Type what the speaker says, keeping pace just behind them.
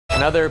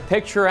another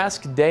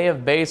picturesque day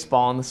of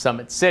baseball in the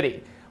Summit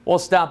City. We'll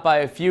stop by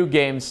a few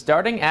games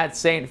starting at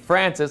St.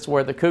 Francis,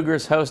 where the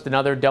Cougars host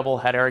another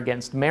doubleheader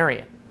against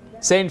Marian.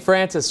 St.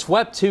 Francis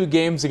swept 2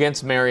 games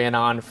against Marian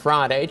on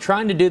Friday,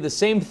 trying to do the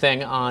same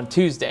thing on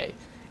Tuesday.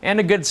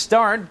 And a good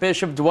start.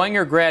 Bishop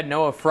Dwenger grad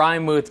Noah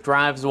Frymuth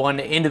drives one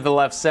into the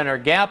left center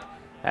gap.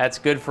 That's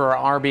good for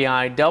our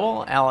RBI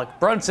double. Alec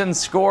Brunson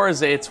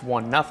scores. It's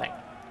 1-0.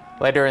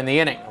 Later in the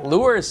inning,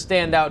 Lures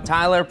standout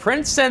Tyler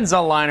Prince sends a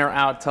liner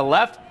out to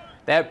left.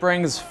 That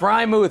brings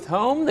Frymuth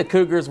home. The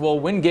Cougars will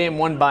win Game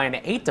 1 by an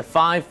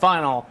 8-5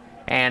 final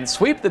and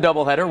sweep the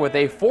doubleheader with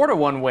a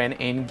 4-1 win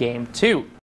in Game 2.